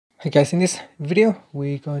Hey guys, in this video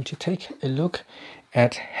we're going to take a look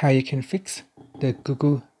at how you can fix the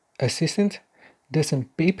Google Assistant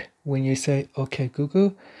doesn't beep when you say OK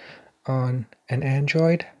Google on an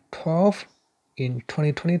Android 12 in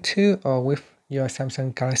 2022 or with your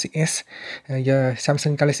Samsung Galaxy S, your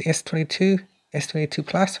Samsung Galaxy S22, S22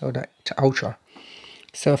 Plus or the Ultra.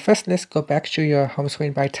 So first let's go back to your home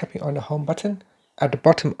screen by tapping on the home button at the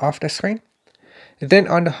bottom of the screen. Then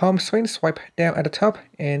on the home screen, swipe down at the top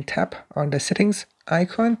and tap on the settings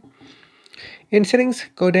icon. In settings,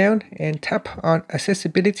 go down and tap on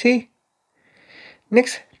accessibility.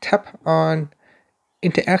 Next, tap on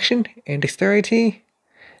interaction and dexterity.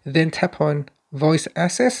 Then tap on voice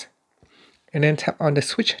access. And then tap on the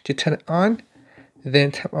switch to turn it on.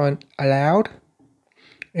 Then tap on allowed.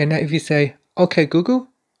 And now if you say, OK Google,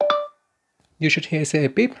 you should hear say a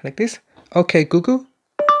beep like this. OK Google.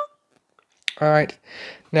 Alright,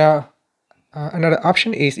 now another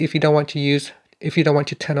option is if you don't want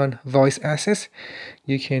to turn on voice access,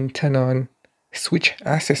 you can turn on switch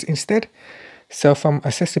access instead. So from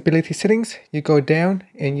accessibility settings, you go down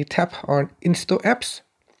and you tap on install apps.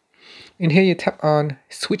 In here you tap on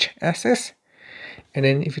switch access, and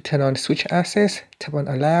then if you turn on switch access, tap on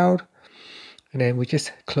allowed, and then we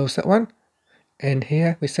just close that one. And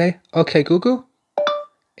here we say OK Google,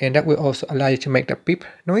 and that will also allow you to make that beep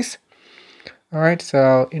noise. Alright,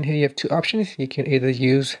 so in here you have two options. You can either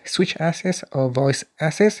use switch access or voice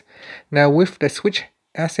access. Now with the switch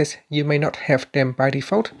access, you may not have them by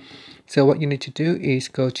default. So what you need to do is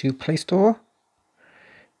go to Play Store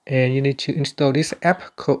and you need to install this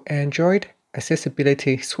app called Android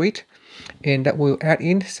Accessibility Suite, and that will add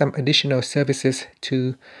in some additional services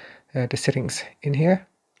to the settings in here.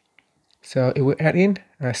 So it will add in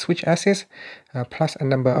switch access plus a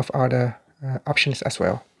number of other options as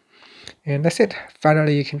well. And that's it.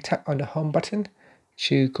 Finally, you can tap on the home button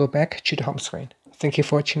to go back to the home screen. Thank you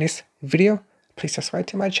for watching this video. Please subscribe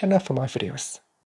to my channel for more videos.